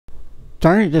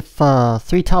darn it, if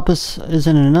 3 topics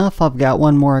isn't enough, I've got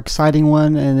one more exciting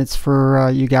one, and it's for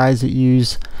you guys that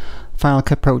use Final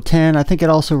Cut Pro 10. I think it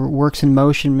also works in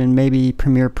Motion and maybe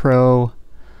Premiere Pro.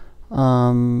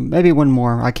 Maybe one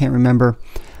more, I can't remember.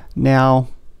 Now,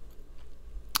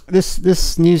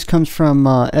 this news comes from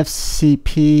fcp.co,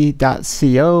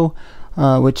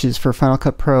 which is for Final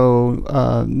Cut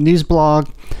Pro news blog.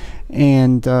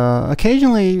 And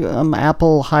occasionally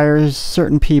Apple hires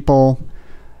certain people,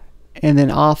 and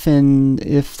then often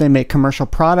if they make commercial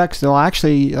products, they'll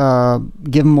actually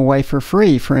give them away for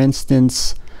free. For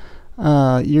instance,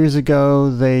 years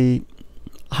ago they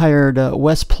hired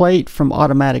Wes Plate from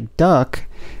Automatic Duck,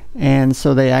 and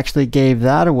so they actually gave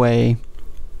that away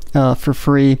for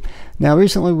free. Now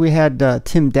recently we had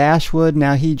Tim Dashwood.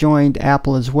 Now he joined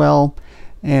Apple as well,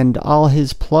 and all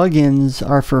his plugins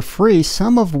are for free,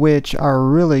 some of which are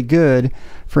really good.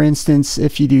 For instance,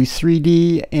 if you do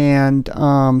 3D and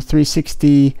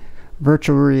 360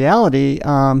 virtual reality,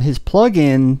 his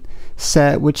plugin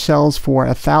set, which sells for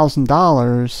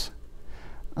 $1,000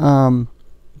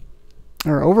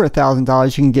 or over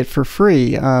 $1,000, you can get for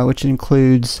free, which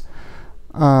includes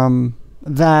Smooth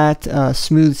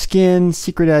Skin,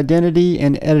 Secret Identity,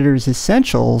 and Editor's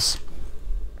Essentials.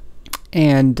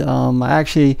 And I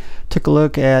actually took a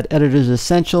look at Editor's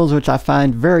Essentials, which I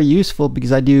find very useful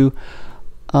because I do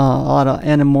a lot of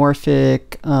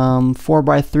anamorphic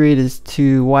 4:3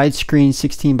 to widescreen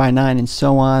 16:9 and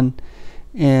so on.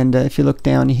 And if you look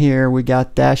down here, we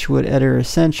got Dashwood Editor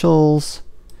Essentials,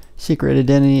 Secret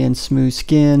Identity, and Smooth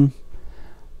Skin.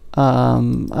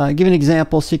 Give an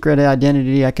example, Secret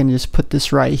Identity. I can just put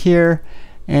this right here,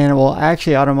 and it will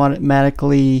actually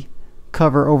automatically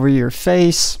cover over your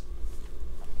face.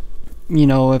 You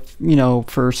know, if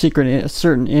for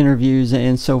certain interviews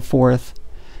and so forth.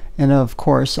 And of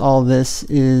course, all this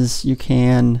is you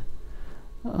can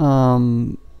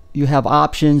you have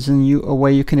options and a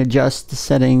way you can adjust the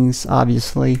settings,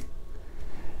 obviously.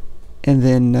 And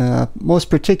then most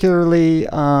particularly,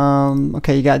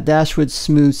 okay, you got Dashwood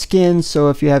Smooth Skin. So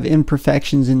if you have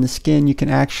imperfections in the skin, you can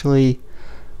actually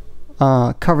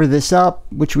cover this up,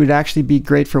 which would actually be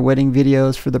great for wedding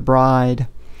videos for the bride.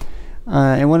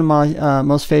 And one of my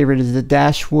most favorite is the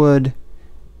Dashwood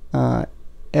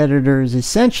Editor's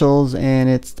Essentials, and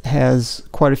it has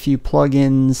quite a few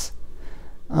plugins.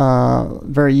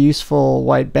 Very useful: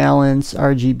 White Balance,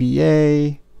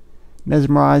 RGBA,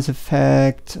 Mesmerize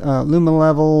Effect, Luma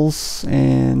Levels,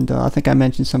 and I think I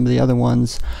mentioned some of the other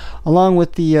ones, along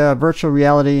with the Virtual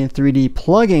Reality and 3D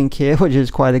plugin kit, which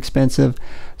is quite expensive.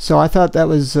 So I thought that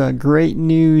was great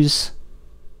news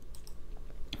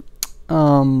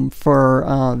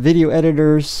for video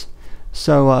editors.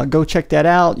 So go check that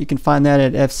out. You can find that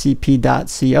at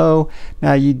fcp.co.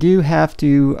 Now you do have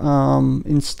to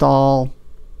install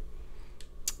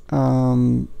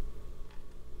and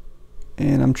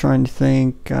I'm trying to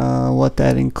think what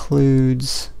that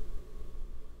includes,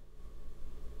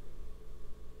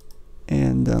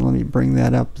 and let me bring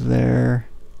that up there.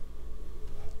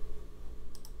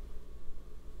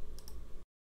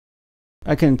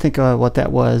 I couldn't think of what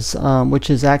that was, which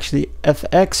is actually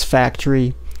FX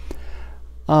Factory.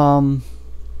 Now,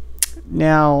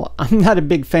 I'm not a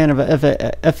big fan of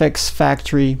FX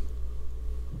Factory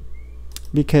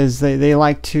because they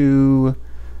like to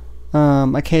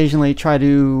occasionally try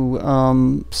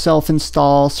to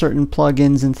self-install certain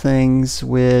plugins and things,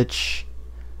 which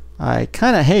I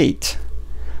kind of hate.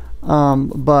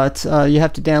 But you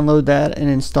have to download that and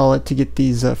install it to get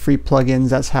these free plugins.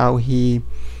 That's how he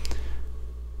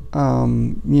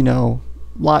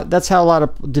that's how a lot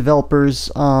of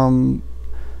developers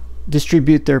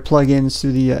distribute their plugins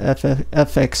through the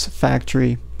FX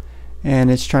Factory,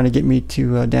 and it's trying to get me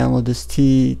to download this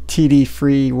TD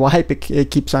free wipe.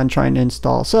 It keeps on trying to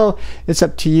install, so it's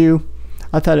up to you.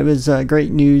 I thought it was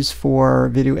great news for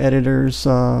video editors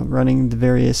running the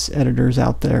various editors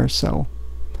out there, so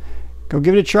go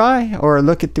give it a try or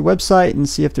look at the website and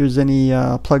see if there's any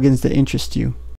plugins that interest you.